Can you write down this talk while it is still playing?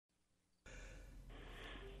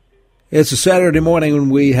It's a Saturday morning when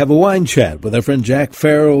we have a wine chat with our friend Jack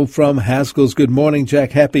Farrell from Haskell's. Good morning,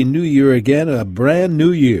 Jack. Happy New Year again, a brand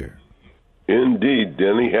new year. Indeed,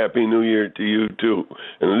 Denny. Happy New Year to you, too.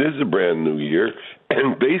 And it is a brand new year.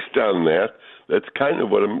 And based on that, that's kind of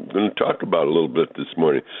what I'm going to talk about a little bit this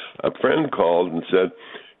morning. A friend called and said,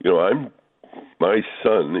 my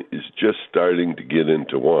son is just starting to get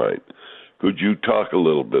into wine. Could you talk a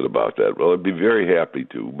little bit about that? Well, I'd be very happy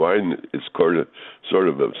to. Wine is sort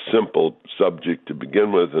of a simple subject to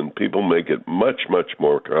begin with, and people make it much, much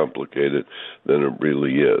more complicated than it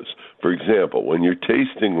really is. For example, when you're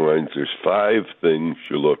tasting wines, there's 5 things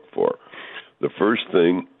you look for. The first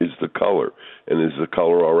thing is the color. And is the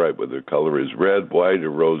color all right? Whether the color is red, white, or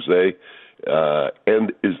rosé,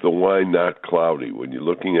 and is the wine not cloudy? When you're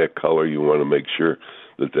looking at color, you want to make sure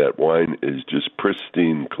that wine is just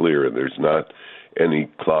pristine clear and there's not any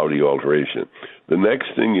cloudy alteration. The next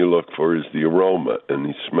thing you look for is the aroma, and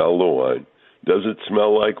you smell the wine. Does it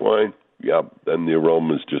smell like wine? Yeah, then the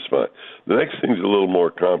aroma is just fine. The next thing is a little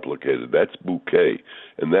more complicated. That's bouquet,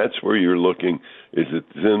 and that's where you're looking, is it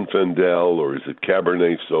Zinfandel or is it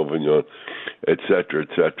Cabernet Sauvignon, et cetera, et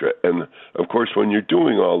cetera. And, of course, when you're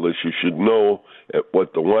doing all this, you should know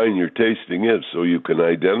what the wine you're tasting is so you can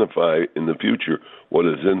identify in the future what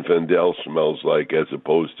a Zinfandel smells like as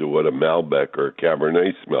opposed to what a Malbec or a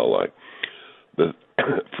Cabernet smell like. The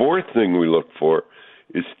fourth thing we look for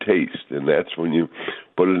is taste, and that's when you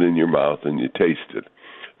put it in your mouth and you taste it.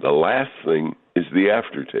 The last thing is the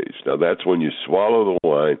aftertaste. Now, that's when you swallow the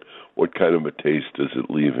wine, what kind of a taste does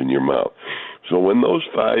it leave in your mouth? So when those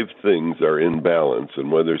 5 things are in balance,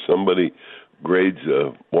 and whether somebody grades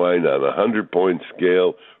a wine on a 100-point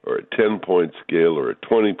scale or a 10-point scale or a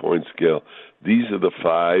 20-point scale, these are the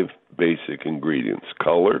 5 basic ingredients: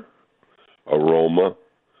 color, aroma,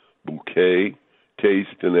 bouquet,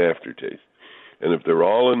 taste, and aftertaste. And if they're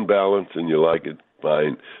all in balance and you like it,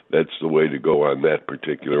 fine, that's the way to go on that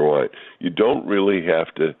particular wine. You don't really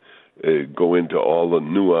have to go into all the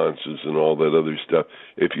nuances and all that other stuff.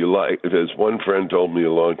 If you like, as one friend told me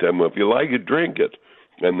a long time ago, if you like it, drink it.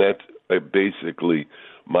 And that's basically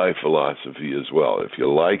my philosophy as well. If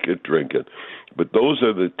you like it, drink it. But those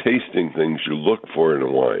are the tasting things you look for in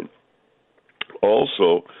a wine.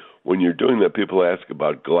 Also, when you're doing that, people ask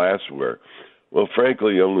about glassware. Well,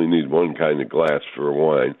 frankly, you only need one kind of glass for a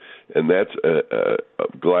wine, and that's a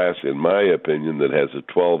glass, in my opinion, that has a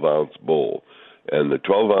 12-ounce bowl. And the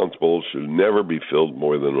 12-ounce bowl should never be filled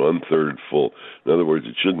more than 1/3 full. In other words,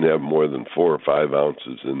 it shouldn't have more than 4 or 5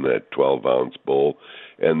 ounces in that 12-ounce bowl.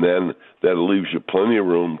 And then that leaves you plenty of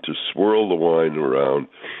room to swirl the wine around.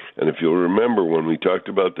 And if you'll remember, when we talked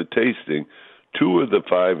about the tasting, 2 of the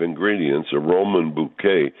 5 ingredients, aroma and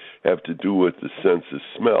bouquet, have to do with the sense of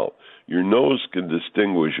smell. Your nose can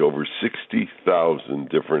distinguish over 60,000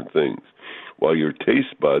 different things, while your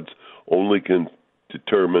taste buds only can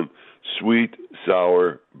determine sweet,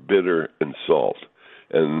 sour, bitter, and salt.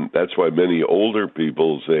 And that's why many older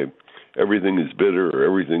people say everything is bitter or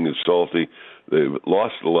everything is salty. They've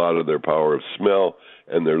lost a lot of their power of smell,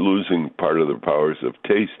 and they're losing part of their powers of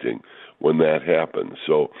tasting when that happens.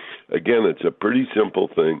 So, again, it's a pretty simple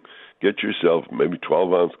thing. Get yourself maybe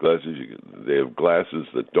 12-ounce glasses. They have glasses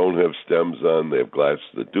that don't have stems on. They have glasses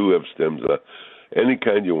that do have stems on. Any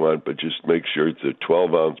kind you want, but just make sure it's a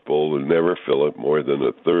 12-ounce bowl and never fill it more than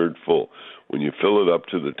 1/3 full. When you fill it up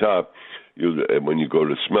to the top, when you go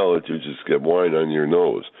to smell it, you just get wine on your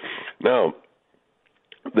nose. Now,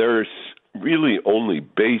 there's really only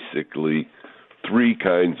basically 3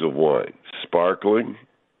 kinds of wine: sparkling,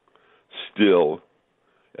 still,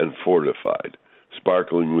 and fortified.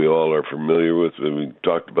 Sparkling we all are familiar with, and we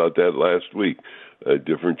talked about that last week,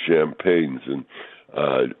 different champagnes and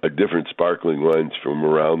different sparkling wines from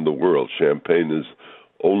around the world. Champagne is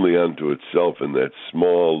only unto itself in that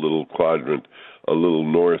small little quadrant, a little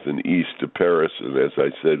north and east of Paris, and as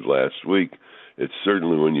I said last week, it's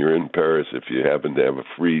certainly when you're in Paris, if you happen to have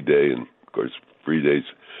a free day, and of course free days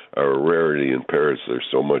are a rarity in Paris, there's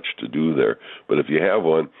so much to do there, but if you have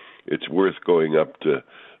one, it's worth going up to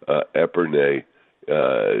Epernay,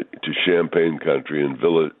 to Champagne country and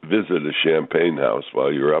visit a champagne house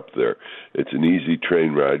while you're up there. It's an easy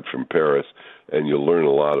train ride from Paris, and you'll learn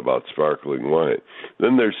a lot about sparkling wine.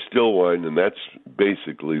 Then there's still wine, and that's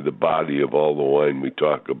basically the body of all the wine we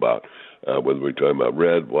talk about. Whether we're talking about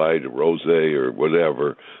red, white, or rosé, or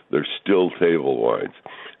whatever, they're still table wines.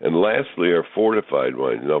 And lastly are fortified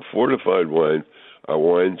wines. Now, fortified wines are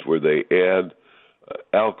wines where they add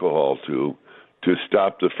alcohol to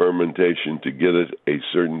stop the fermentation, to get it a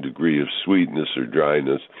certain degree of sweetness or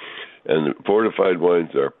dryness. And fortified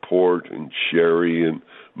wines are port and sherry and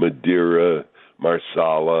Madeira,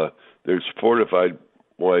 Marsala, there's fortified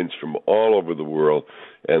wines from all over the world,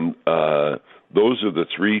 and those are the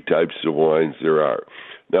three types of wines there are.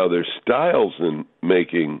 Now, there's styles in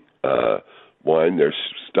making wine. There's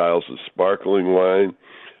styles of sparkling wine,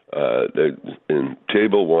 in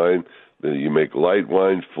table wine. You make light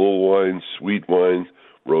wine, full wine, sweet wines.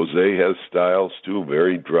 Rosé has styles too,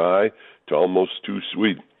 very dry to almost too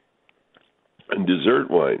sweet. And dessert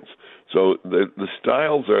wines. So the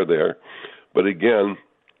styles are there, but again,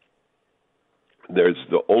 there's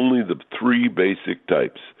only the three basic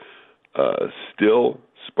types: still,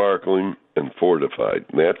 sparkling, and fortified.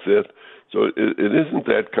 And that's it. So it isn't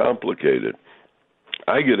that complicated.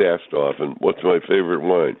 I get asked often, "What's my favorite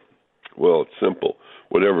wine?" Well, it's simple.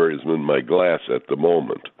 Whatever is in my glass at the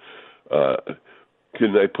moment.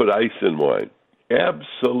 Can I put ice in wine?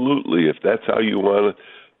 Absolutely. If that's how you want to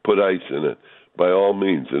put ice in it, by all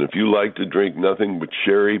means. And if you like to drink nothing but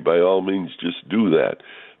sherry, by all means, just do that.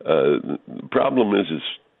 The problem is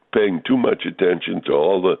paying too much attention to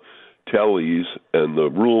all the tellies and the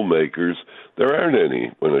rule makers. There aren't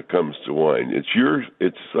any when it comes to wine.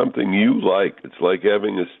 It's something you like. It's like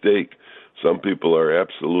having a steak. Some people are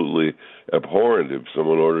absolutely abhorrent if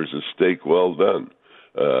someone orders a steak well done.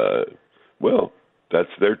 Well, that's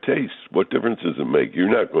their taste. What difference does it make? You're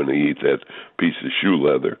not going to eat that piece of shoe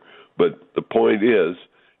leather. But the point is,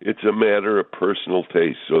 it's a matter of personal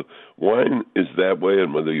taste. So wine is that way,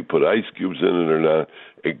 and whether you put ice cubes in it or not,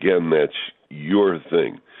 again, that's your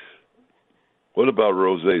thing. What about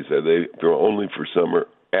rosés? They're only for summer?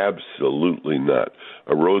 Absolutely not.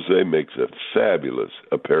 A rosé makes a fabulous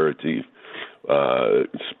aperitif.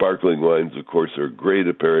 Sparkling wines, of course, are great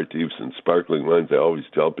aperitifs, and sparkling wines, I always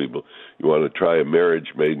tell people, you want to try a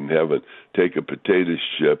marriage made in heaven, take a potato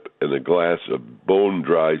chip and a glass of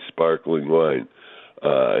bone-dry sparkling wine.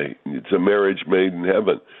 It's a marriage made in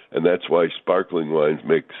heaven, and that's why sparkling wines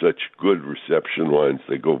make such good reception wines.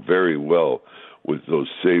 They go very well with those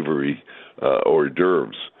savory hors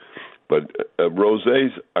d'oeuvres. But rosés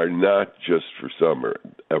are not just for summer.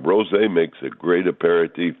 A rosé makes a great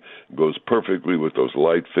aperitif, goes perfectly with those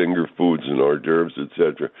light finger foods and hors d'oeuvres,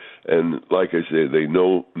 etc. And like I say, they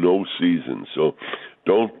know no season. So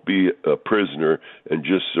don't be a prisoner and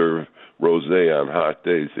just serve rosé on hot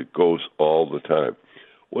days. It goes all the time.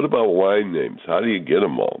 What about wine names? How do you get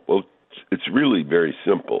them all? Well, it's really very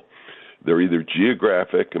simple. They're either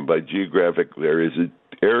geographic, and by geographic, there is an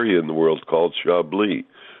area in the world called Chablis.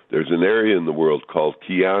 There's an area in the world called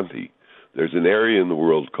Chianti. There's an area in the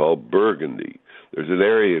world called Burgundy. There's an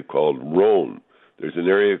area called Rhone. There's an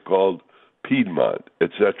area called Piedmont,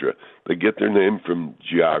 etc. They get their name from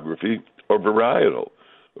geography or varietal.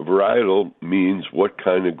 A varietal means what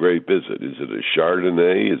kind of grape is it? Is it a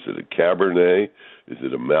Chardonnay? Is it a Cabernet? Is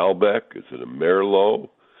it a Malbec? Is it a Merlot?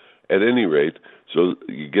 At any rate, so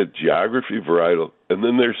you get geography, varietal, and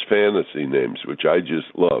then there's fantasy names, which I just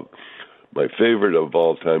love. My favorite of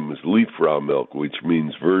all time was Liefrau milk, which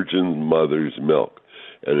means virgin mother's milk.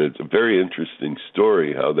 And it's a very interesting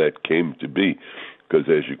story how that came to be, because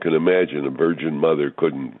as you can imagine, a virgin mother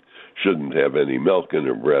shouldn't have any milk in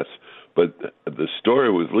her breast. But the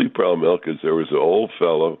story with Liefrau milk is there was an old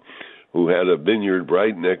fellow who had a vineyard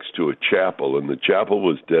right next to a chapel, and the chapel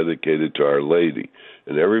was dedicated to Our Lady.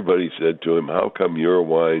 And everybody said to him, "How come your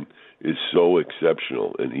wine is so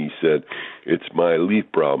exceptional?" And he said, "It's my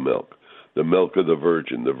Liefrau milk, the milk of the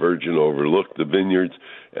Virgin. The Virgin overlooked the vineyards,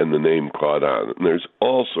 and the name caught on." And there's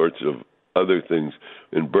all sorts of other things.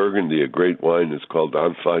 In Burgundy, a great wine is called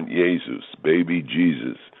Enfant Jesus, Baby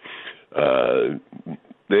Jesus.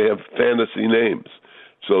 They have fantasy names.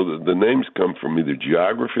 So the names come from either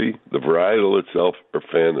geography, the varietal itself, or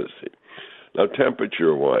fantasy. Now,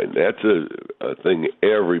 temperature wine, that's a thing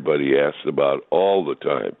everybody asks about all the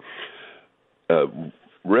time.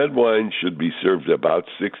 Red wine should be served about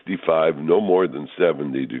 65, no more than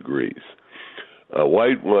 70 degrees.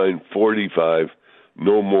 White wine, 45,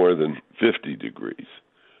 no more than 50 degrees.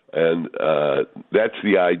 And that's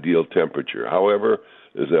the ideal temperature. However,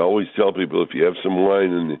 as I always tell people, if you have some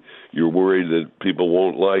wine and you're worried that people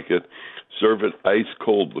won't like it, serve it ice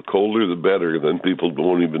cold. The colder, the better. Then people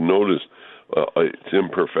won't even notice its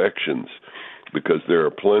imperfections, because there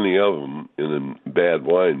are plenty of them in bad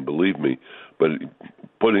wine, believe me. But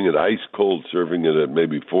putting it ice cold, serving it at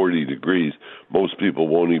maybe 40 degrees, most people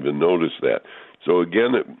won't even notice that. So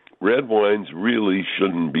again, red wines really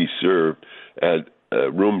shouldn't be served at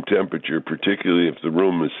room temperature, particularly if the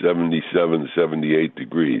room is 77, 78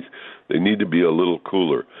 degrees. They need to be a little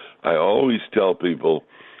cooler. I always tell people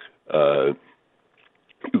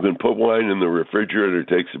you can put wine in the refrigerator. It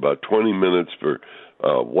takes about 20 minutes for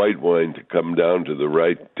white wine to come down to the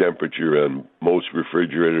right temperature on most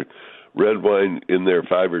refrigerators. Red wine, in there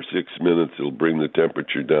 5 or 6 minutes, it'll bring the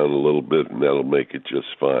temperature down a little bit, and that'll make it just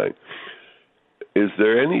fine. Is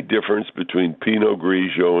there any difference between Pinot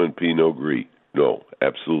Grigio and Pinot Gris? No,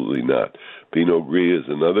 absolutely not. Pinot Gris is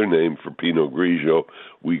another name for Pinot Grigio.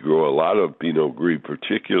 We grow a lot of Pinot Gris,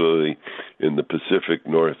 particularly in the Pacific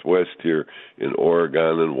Northwest here, in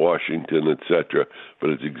Oregon and Washington, etc., but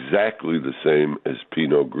it's exactly the same as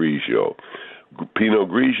Pinot Grigio. Pinot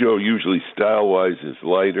Grigio, usually style-wise, is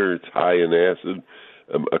lighter, it's high in acid,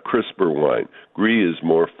 a crisper wine. Gris is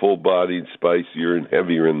more full-bodied, spicier, and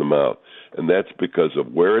heavier in the mouth, and that's because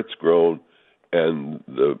of where it's grown and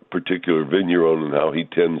the particular vigneron and how he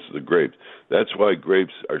tends the grapes. That's why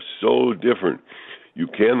grapes are so different. You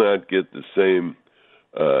cannot get the same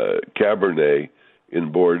Cabernet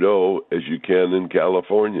in Bordeaux as you can in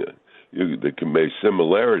California. They can make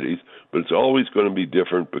similarities, but it's always going to be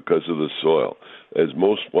different because of the soil. As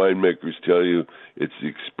most winemakers tell you, it's the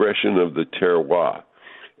expression of the terroir,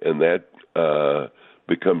 and that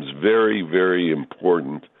becomes very, very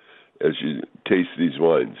important as you taste these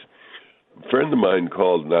wines. A friend of mine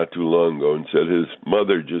called not too long ago and said his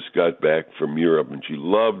mother just got back from Europe and she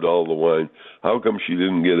loved all the wine. How come she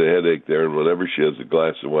didn't get a headache there, and whenever she has a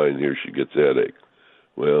glass of wine here, she gets a headache?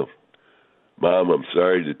 Well, Mom, I'm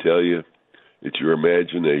sorry to tell you, it's your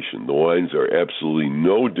imagination. The wines are absolutely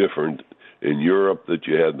no different in Europe that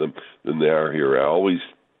you had them than they are here. I always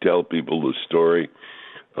tell people the story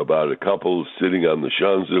about a couple sitting on the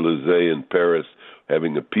Champs-Élysées in Paris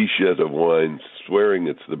having a pichet of wine, swearing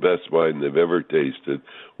it's the best wine they've ever tasted.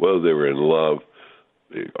 Well, they were in love,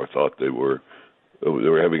 or thought they were. They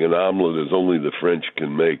were having an omelet as only the French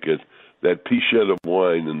can make it. That pichet of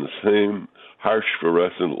wine in the same harsh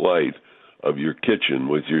fluorescent light of your kitchen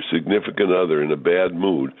with your significant other in a bad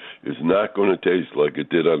mood is not going to taste like it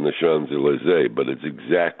did on the Champs-Élysées, but it's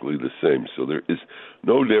exactly the same. So there is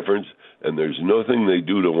no difference, and there's nothing they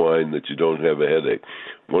do to wine that you don't have a headache.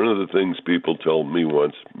 One of the things people told me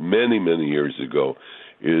once, many, many years ago,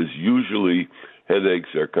 is usually headaches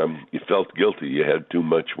you felt guilty, you had too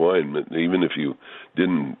much wine, even if you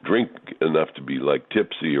didn't drink enough to be like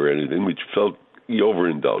tipsy or anything, but you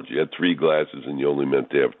overindulged. You had 3 glasses and you only meant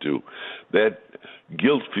to have 2. That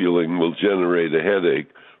guilt feeling will generate a headache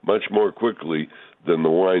much more quickly than the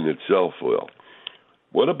wine itself will.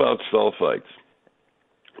 What about sulfites?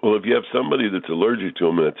 Well, if you have somebody that's allergic to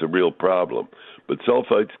them, that's a real problem. But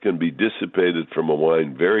sulfites can be dissipated from a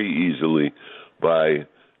wine very easily by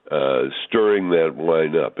stirring that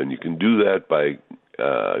wine up. And you can do that by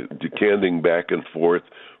decanting back and forth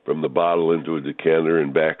from the bottle into a decanter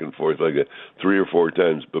and back and forth like 3 or 4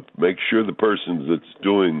 times. But make sure the person that's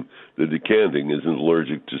doing the decanting isn't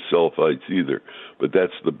allergic to sulfites either. But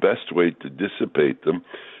that's the best way to dissipate them.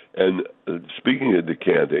 And speaking of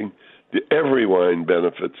decanting, every wine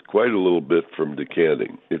benefits quite a little bit from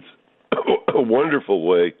decanting. It's a wonderful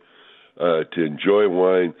way to enjoy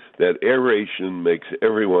wine. That aeration makes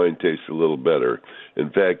every wine taste a little better. In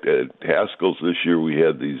fact, at Haskell's this year we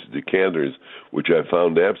had these decanters, which I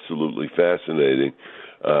found absolutely fascinating.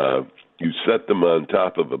 You set them on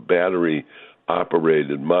top of a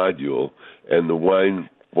battery-operated module, and the wine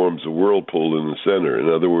forms a whirlpool in the center. In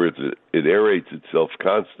other words, it aerates itself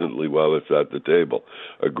constantly while it's at the table.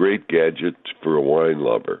 A great gadget for a wine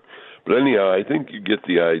lover. But anyhow, I think you get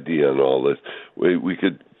the idea on all this. We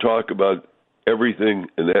could talk about everything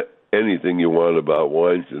and anything you want about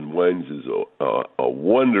wines, and wines is a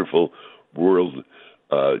wonderful world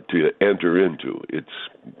to enter into. It's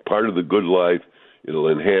part of the good life. It'll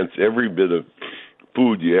enhance every bit of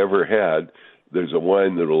food you ever had. There's a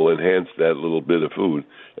wine that will enhance that little bit of food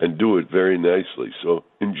and do it very nicely. So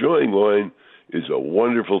enjoying wine is a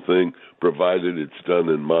wonderful thing, provided it's done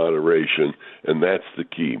in moderation, and that's the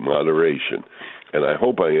key, moderation. And I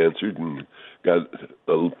hope I answered and got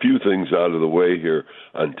a few things out of the way here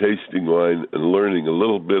on tasting wine and learning a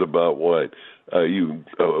little bit about wine.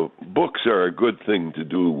 Books are a good thing to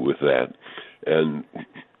do with that, and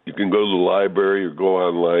you can go to the library or go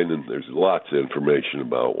online, and there's lots of information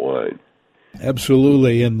about wine.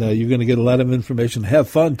 Absolutely, and you're going to get a lot of information. Have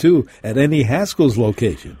fun, too, at any Haskell's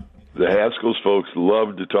location. The Haskell's folks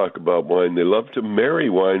love to talk about wine. They love to marry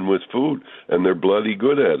wine with food, and they're bloody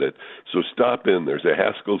good at it. So stop in. There's a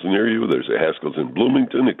Haskell's near you. There's a Haskell's in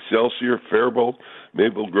Bloomington, Excelsior, Faribault,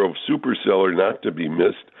 Maple Grove Super Cellar, not to be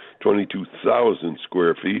missed, 22,000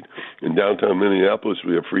 square feet. In downtown Minneapolis,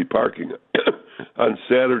 we have free parking On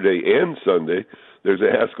Saturday and Sunday, there's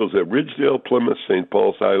a Haskell's at Ridgedale, Plymouth, St.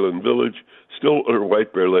 Paul's Island Village, Stillwater,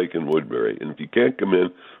 White Bear Lake, and Woodbury. And if you can't come in,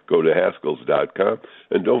 go to Haskells.com.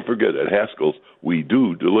 And don't forget, at Haskell's, we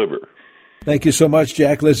do deliver. Thank you so much,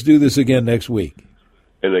 Jack. Let's do this again next week.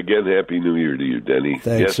 And again, Happy New Year to you, Denny.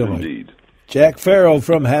 Thanks yes, so much. Indeed. Jack Farrell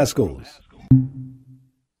from Haskell's.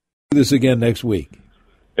 Do this again next week.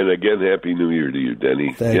 And again, Happy New Year to you,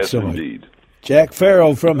 Denny. Thanks yes, so much. Indeed. Jack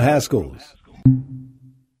Farrell from Haskell's.